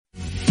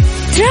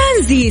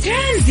ترانزيت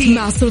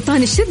مع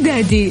سلطان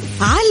الشدادي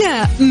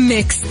على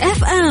ميكس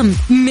اف ام.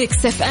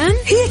 ميكس اف ام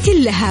هي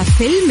كلها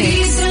في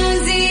الميكس.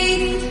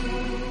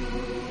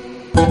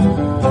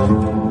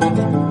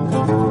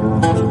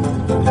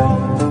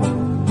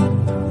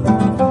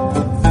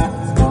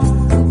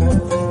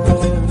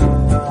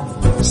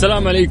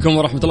 السلام عليكم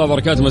ورحمة الله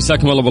وبركاته،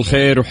 مساكم الله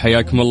بالخير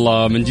وحياكم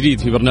الله من جديد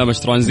في برنامج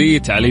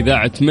ترانزيت على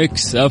إذاعة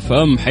ميكس اف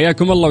ام.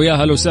 حياكم الله ويا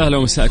هلا وسهلا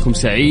ومساكم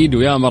سعيد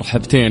ويا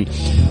مرحبتين.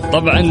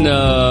 طبعا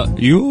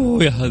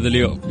يا هذا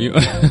اليوم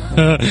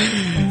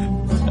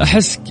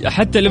أحس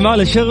حتى اللي ما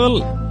له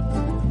شغل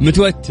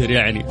متوتر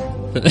يعني.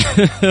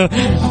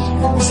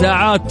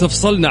 ساعات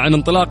تفصلنا عن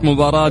انطلاق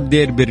مباراة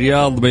ديربي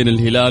الرياض بين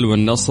الهلال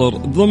والنصر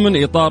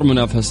ضمن إطار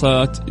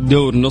منافسات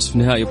دور نصف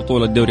نهائي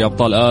بطولة دوري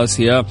أبطال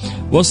آسيا،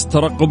 وسط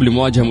ترقب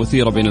لمواجهة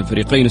مثيرة بين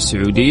الفريقين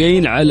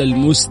السعوديين على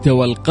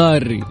المستوى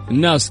القاري.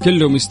 الناس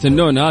كلهم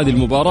يستنون هذه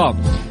المباراة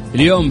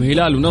اليوم،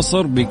 هلال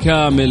ونصر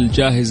بكامل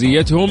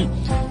جاهزيتهم.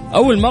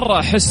 أول مرة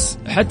أحس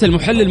حتى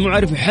المحلل مو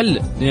عارف يحل،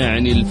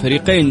 يعني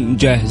الفريقين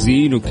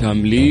جاهزين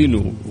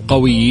وكاملين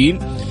وقويين،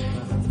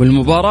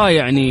 والمباراة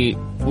يعني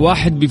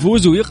واحد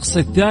بيفوز ويقصي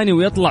الثاني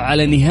ويطلع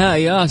على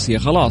نهائي آسيا،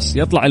 خلاص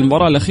يطلع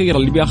المباراة الأخيرة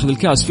اللي بياخذ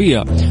الكاس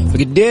فيها.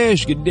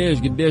 فقديش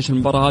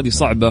المباراة هذه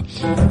صعبة،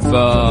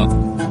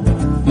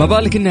 فما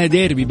بالك إنها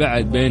ديربي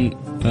بعد بين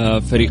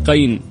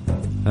فريقين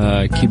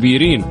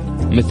كبيرين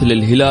مثل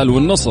الهلال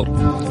والنصر.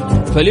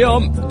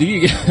 فاليوم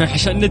دقيقة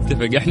عشان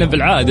نتفق، احنا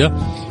بالعادة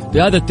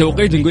في هذا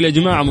التوقيت نقول يا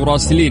جماعة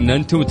مراسلين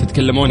أنتم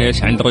تتكلمون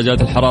إيش عن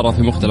درجات الحرارة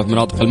في مختلف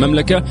مناطق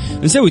المملكة،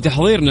 نسوي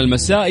تحضيرنا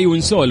المسائي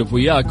ونسولف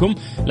وياكم.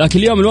 لكن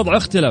اليوم الوضع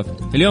اختلف،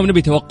 اليوم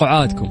نبي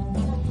توقعاتكم.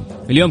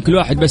 اليوم كل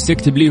واحد بس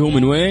يكتب لي هو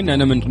من وين.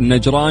 أنا من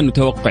نجران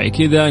وتوقعي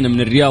كذا، أنا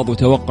من الرياض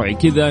وتوقعي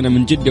كذا، أنا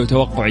من جدة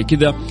وتوقعي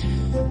كذا.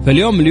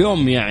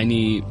 فاليوم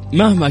يعني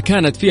مهما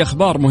كانت فيه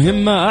أخبار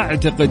مهمة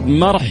أعتقد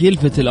ما راح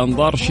يلفت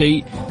الأنظار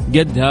شيء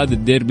قد هذا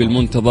الديربي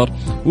المنتظر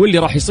واللي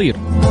راح يصير.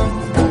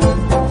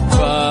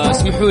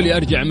 اسمحوا لي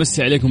أرجع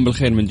أمسي عليكم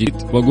بالخير من جديد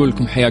وأقول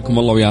لكم حياكم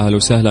الله ويا أهلا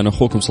وسهلا. أنا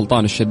أخوكم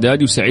سلطان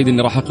الشدادي، وسعيد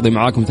أني راح أقضي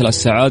معاكم 3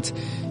 ساعات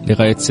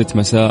لغاية 6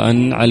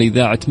 مساء على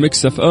إذاعة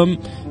ميكس اف ام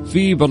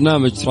في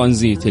برنامج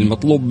ترانزيت.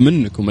 المطلوب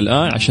منكم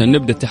الآن عشان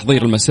نبدأ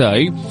التحضير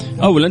المسائي،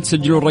 أولا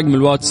تسجلون رقم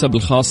الواتساب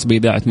الخاص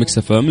بإذاعة ميكس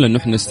اف ام، لأنه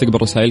إحنا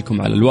نستقبل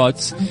رسائلكم على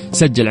الواتس.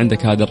 سجل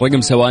عندك هذا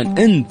الرقم سواء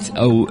أنت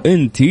أو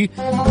أنتي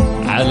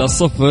على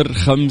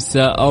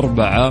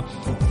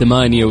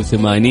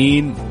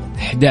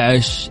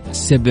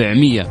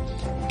 0548811700.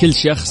 كل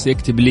شخص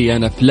يكتب لي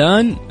أنا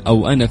فلان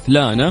أو أنا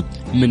فلانة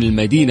من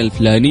المدينة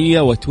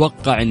الفلانية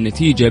وتوقع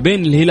النتيجة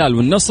بين الهلال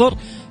والنصر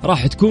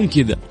راح تكون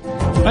كذا.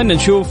 أنا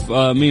نشوف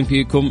مين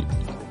فيكم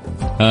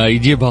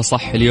يجيبها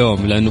صح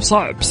اليوم، لأنه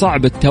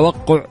صعب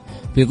التوقع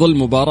في ظل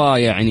مباراة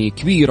يعني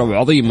كبيرة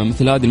وعظيمة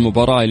مثل هذه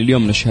المباراة اللي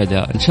اليوم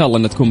نشهدها. إن شاء الله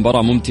أن تكون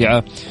مباراة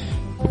ممتعة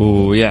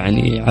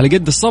ويعني على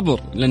قد الصبر،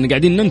 لأن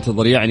قاعدين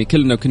ننتظر يعني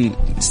كلنا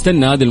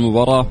نستنى هذه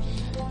المباراة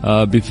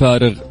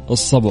بفارغ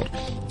الصبر.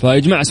 فيا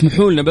جماعة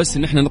اسمحوا لنا بس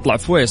إن احنا نطلع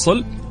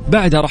فويصل،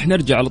 بعدها راح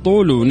نرجع على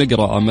طول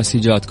ونقرأ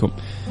مسجاتكم.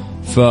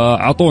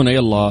 فعطونا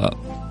يلا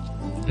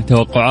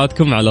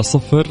توقعاتكم على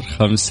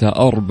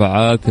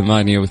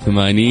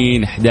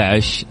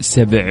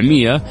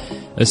 0548811700.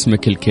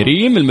 اسمك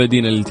الكريم،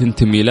 المدينة اللي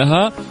تنتمي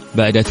لها،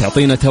 بعدها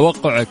تعطينا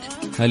توقعك.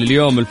 هل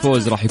اليوم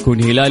الفوز راح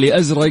يكون هلالي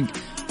أزرق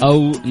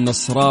أو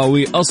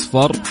نصراوي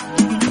أصفر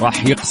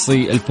راح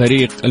يقصي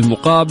الفريق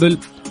المقابل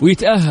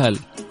ويتأهل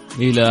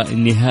إلى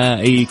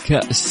نهائي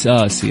كأس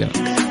آسيا؟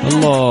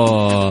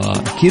 الله،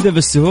 كذا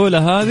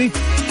بالسهولة هذه؟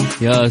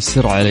 يا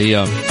سرعة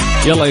الأيام.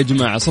 يلا يا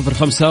جماعة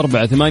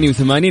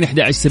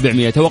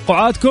 0548811700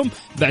 توقعاتكم.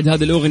 بعد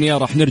هذه الأغنية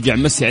راح نرجع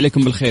نمسي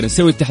عليكم بالخير،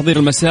 نسوي التحضير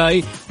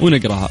المسائي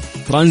ونقرأها.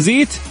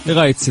 ترانزيت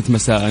لغاية 6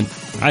 مساء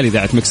على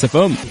إذاعة ميكس اف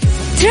ام.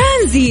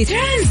 ترانزيت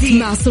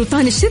مع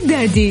سلطان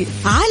الشدادي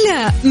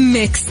على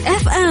ميكس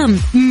اف ام.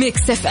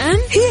 ميكس اف ام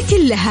هي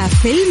كلها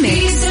في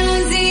الميكس.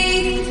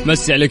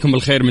 مسي عليكم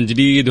بالخير من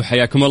جديد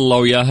وحياكم الله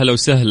ويا هلا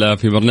وسهلا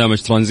في برنامج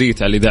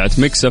ترانزيت على إذاعة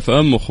ميكس اف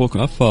ام،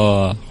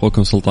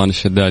 أخوكم سلطان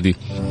الشدادي.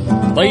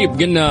 طيب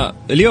قلنا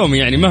اليوم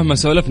يعني مهما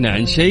سولفنا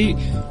عن شيء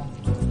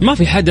ما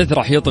في حدث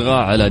راح يطغى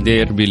على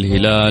ديربي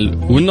الهلال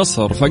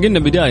والنصر. فقلنا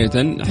بداية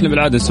احنا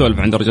بالعادة نسولف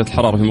عن درجات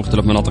الحرارة في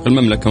مختلف مناطق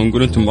المملكة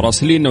ونقول انتم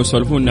مراسلين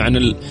وسولفونا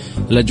عن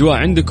الأجواء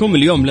عندكم.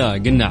 اليوم لا،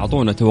 قلنا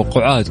عطونا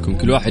توقعاتكم،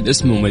 كل واحد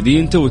اسمه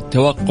ومدينته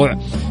والتوقع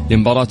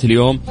لمباراة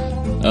اليوم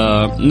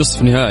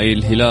نصف نهائي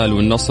الهلال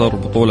والنصر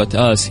بطولة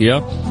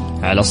آسيا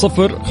على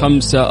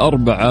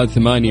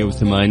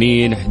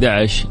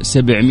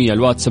 0548811700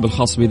 الواتساب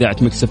الخاص بإذاعة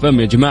ميكس اف ام.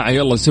 يا جماعة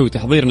يلا نسوي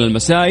تحضيرنا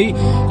المسائي،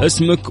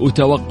 اسمك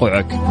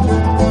وتوقعك.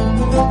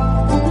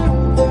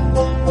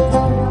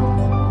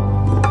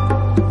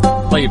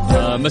 طيب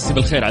مسي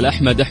بالخير على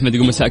أحمد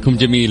يقول مساءكم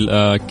جميل،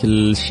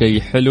 كل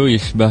شيء حلو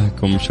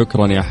يشبهكم.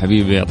 شكرا يا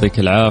حبيبي، يعطيك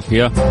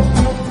العافية.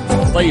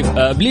 طيب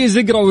بليز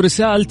اقرأوا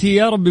رسالتي،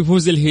 يا رب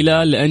يفوز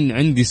الهلال لأن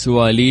عندي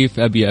سواليف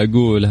أبي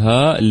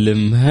أقولها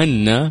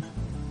لمهنا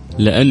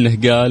لأنه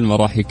قال ما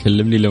راح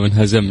يكلمني لو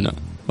انهزمنا.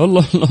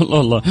 الله الله الله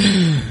الله.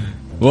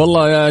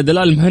 والله يا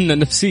دلال مهنة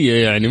نفسية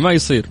يعني ما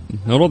يصير،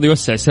 المفروض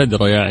يوسع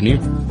صدره يعني.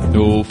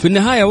 وفي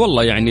النهاية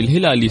والله يعني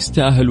الهلال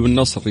يستاهل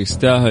والنصر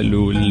يستاهل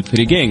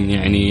والفريقين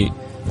يعني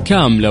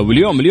كاملة.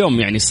 واليوم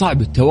يعني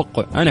صعب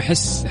التوقع، أنا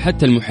أحس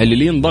حتى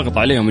المحللين ضغط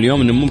عليهم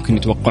اليوم إنهم ممكن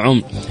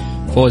يتوقعون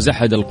فوز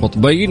أحد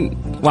القطبين،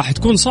 راح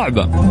تكون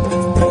صعبة.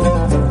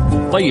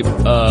 طيب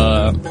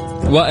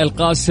وائل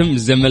قاسم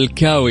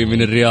زملكاوي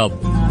من الرياض،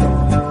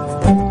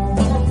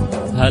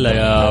 هلا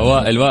يا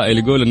وائل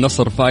يقول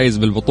النصر فايز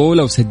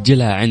بالبطولة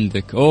وسجلها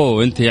عندك.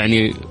 أنت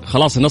يعني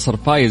خلاص النصر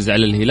فايز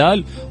على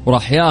الهلال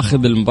وراح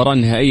ياخذ المباراة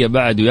النهائية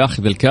بعد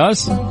وياخذ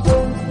الكاس.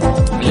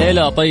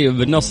 ليلى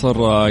طيب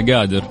النصر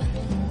قادر.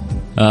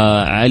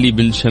 علي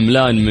بن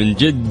شملان من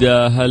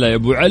جدة، هلا يا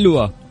أبو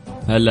علوة،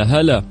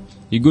 هلا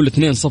يقول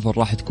 2-0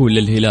 راح تكون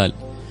للهلال،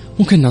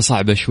 ممكنها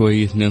صعبة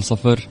شوي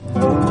 2-0.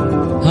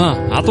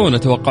 أعطونا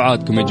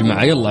توقعاتكم يا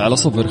جماعة، يلا على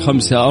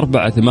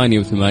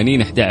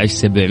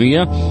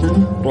 0548811700.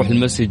 روح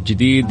المسجد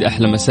جديد.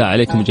 أحلى مساء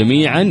عليكم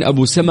جميعا.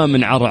 أبو سما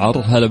من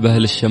عرعر، هلا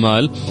بأهل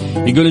الشمال،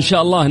 يقول إن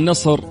شاء الله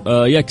النصر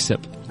يكسب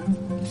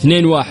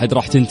 2-1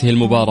 راح تنتهي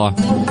المباراة.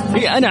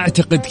 أنا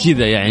أعتقد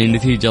كذا يعني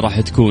النتيجة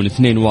راح تكون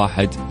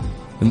 2-1.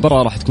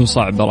 المباراة راح تكون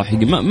صعبة، راح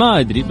ما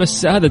أدري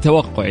بس هذا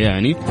توقع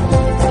يعني.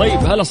 طيب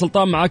هلا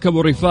سلطان معاك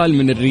أبو ريفال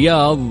من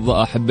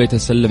الرياض، حبيت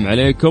أسلم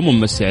عليكم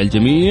ومسي على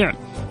الجميع.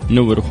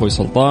 نور أخوي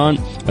سلطان،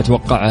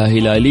 أتوقعها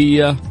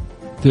هلالية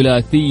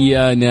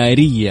ثلاثية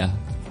نارية.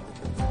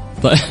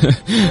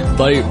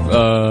 طيب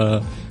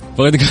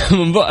بغيتك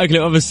من بقك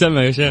لما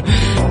بالسماء يا شيخ.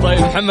 طيب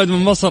محمد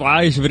من مصر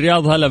عايش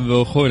بالرياض، هلا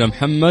بأخونا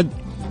محمد،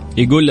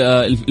 يقول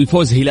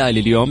الفوز هلالي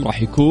اليوم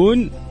راح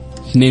يكون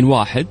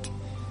 2-1.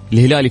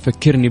 الهلال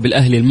يفكرني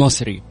بالأهلي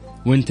المصري،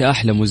 وانت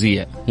أحلى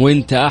مذيع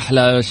وانت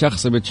أحلى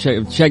شخص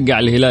بتشجع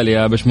الهلال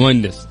يا باش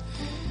مهندس.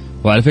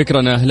 وعلى فكرة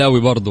أنا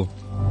أهلاوي برضو،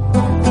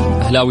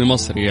 أهلاوي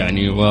مصري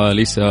يعني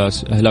وليس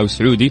أهلاوي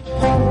سعودي.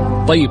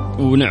 طيب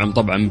ونعم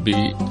طبعا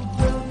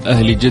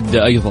بأهلي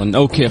جدة أيضا.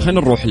 أوكي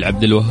خلينا نروح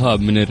لعبد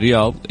الوهاب من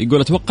الرياض،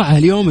 يقول أتوقعها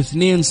اليوم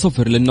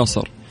 2-0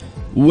 للنصر،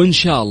 وإن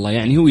شاء الله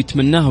يعني هو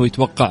يتمناها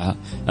ويتوقعها.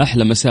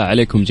 أحلى مساء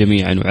عليكم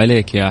جميعا،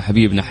 وعليك يا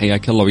حبيبنا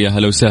حياك الله ويا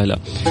هلا وسهلا.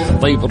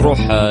 طيب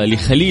نروح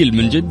لخليل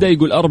من جدة،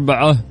 يقول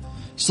 4-0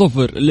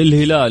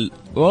 للهلال.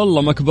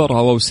 والله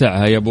مكبرها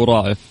ووسعها يا أبو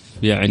رائف،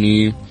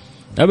 يعني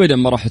أبدا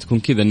ما راح تكون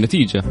كذا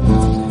النتيجة.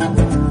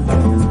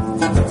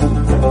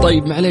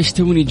 طيب معليش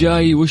توني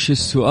جاي، وش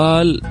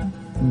السؤال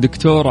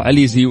دكتور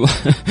علي زيو؟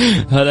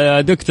 هلا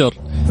يا دكتور.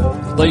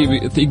 طيب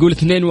يقول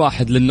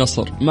 2-1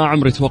 للنصر، ما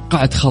عمري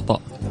توقعت خطأ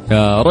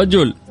يا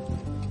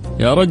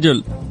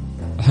رجل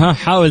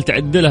حاول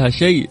تعدلها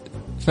شيء،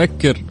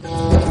 فكر.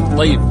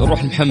 طيب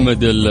نروح لمحمد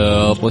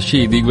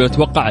الرشيد، يقول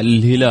أتوقع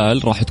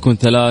الهلال راح تكون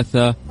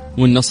 3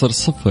 والنصر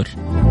 0،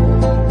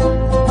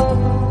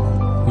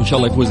 وإن شاء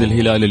الله يفوز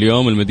الهلال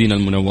اليوم المدينة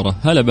المنورة.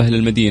 هلا بأهل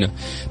المدينة،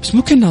 بس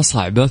ممكن أنها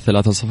صعبة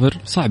 3-0،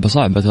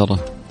 صعبة ترى.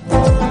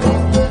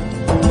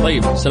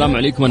 طيب السلام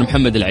عليكم، أنا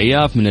محمد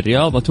العياف من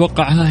الرياض،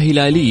 أتوقعها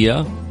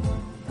هلالية،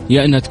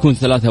 يا أنها تكون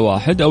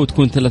 3-1 أو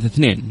تكون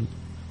 3-2.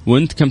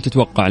 وأنت كم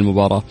تتوقع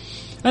المباراة؟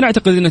 أنا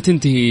أعتقد أنها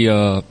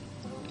تنتهي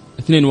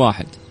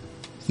 2-1.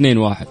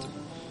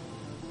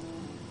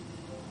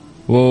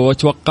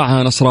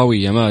 وأتوقعها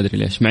نصراوية، ما أدري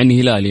ليش مع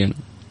أني هلالي أنا،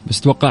 بس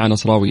أتوقعها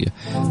نصراوية.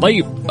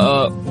 طيب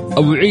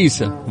أبو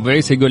عيسى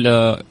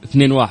يقول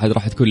 2-1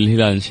 راح تكون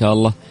الهلال إن شاء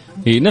الله.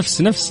 هي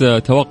نفس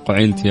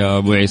توقع أنت يا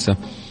أبو عيسى.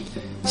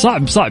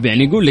 صعب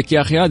يعني، يقول لك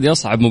يا أخي هذه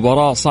أصعب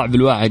مباراة، صعب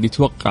الواحد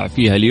يتوقع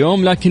فيها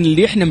اليوم، لكن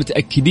اللي إحنا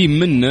متأكدين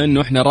منه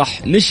إنه إحنا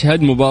راح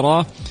نشهد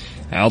مباراة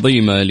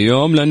عظيمة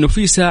اليوم، لأنه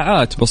في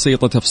ساعات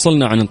بسيطة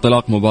تفصلنا عن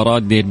انطلاق مباراة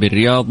ديربي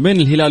الرياض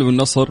بين الهلال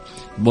والنصر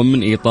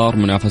ضمن إطار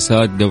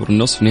منافسات دور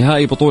النصف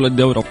نهائي بطولة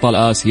دوري أبطال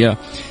آسيا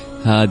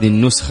هذه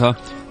النسخة،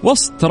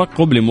 وسط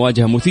ترقب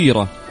لمواجهة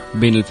مثيرة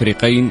بين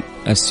الفريقين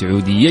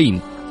السعوديين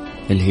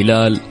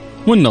الهلال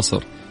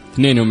والنصر.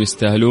 اثنينهم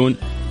يستاهلون،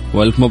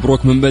 والف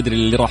مبروك من بدري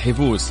اللي راح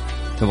يفوز.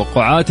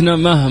 توقعاتنا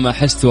مهما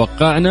حس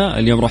توقعنا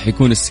اليوم راح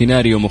يكون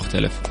السيناريو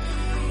مختلف،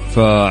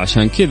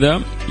 فعشان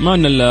كذا ما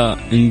نلا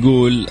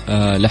نقول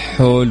لا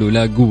حول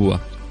ولا قوة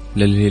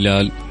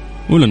للهلال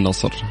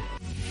وللنصر.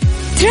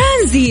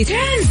 ترانزيت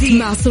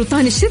مع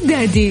سلطان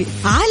الشدادي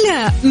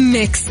على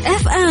ميكس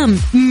اف ام.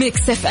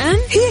 ميكس اف ام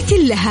هي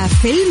كلها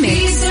في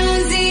الميكس.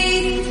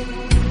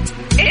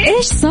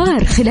 ايش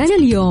صار خلال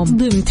اليوم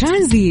ضمن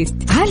ترانزيت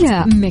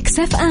على ميكس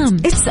اف ام.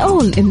 It's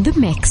all in the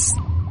mix.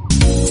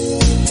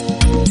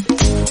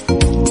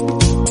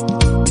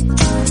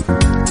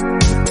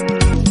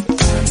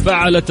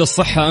 فعلت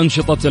الصحة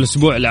أنشطة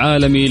الأسبوع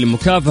العالمي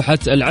لمكافحة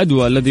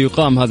العدوى الذي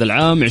يقام هذا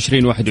العام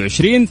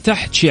 2021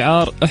 تحت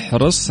شعار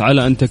احرص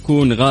على أن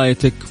تكون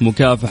غايتك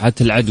مكافحة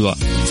العدوى.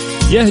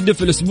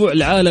 يهدف الأسبوع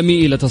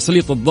العالمي إلى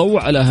تسليط الضوء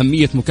على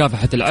أهمية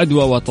مكافحة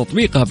العدوى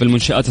وتطبيقها في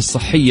المنشآت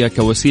الصحية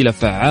كوسيلة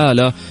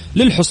فعالة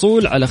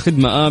للحصول على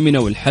خدمة آمنة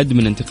والحد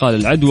من انتقال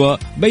العدوى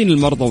بين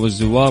المرضى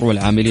والزوار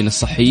والعاملين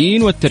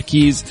الصحيين،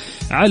 والتركيز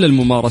على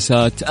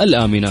الممارسات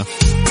الآمنة.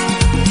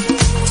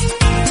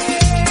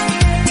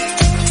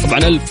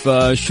 طبعا ألف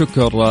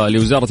شكر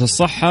لوزارة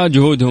الصحة،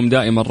 جهودهم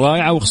دائما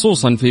رائعة،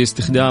 وخصوصا في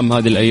استخدام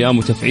هذه الأيام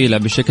وتفعيلها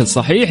بشكل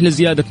صحيح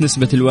لزيادة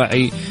نسبة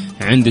الوعي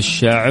عند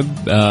الشعب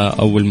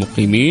أو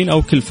المقيمين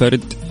أو كل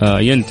فرد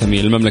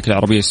ينتمي للمملكة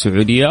العربية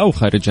السعودية أو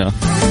خارجها.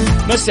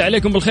 مسي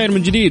عليكم بالخير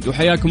من جديد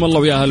وحياكم الله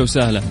ويا أهلا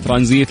وسهلا.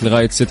 ترانزيت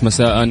لغاية 6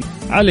 مساء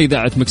على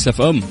إذاعة مكس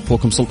اف ام.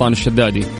 أخوكم سلطان الشدادي.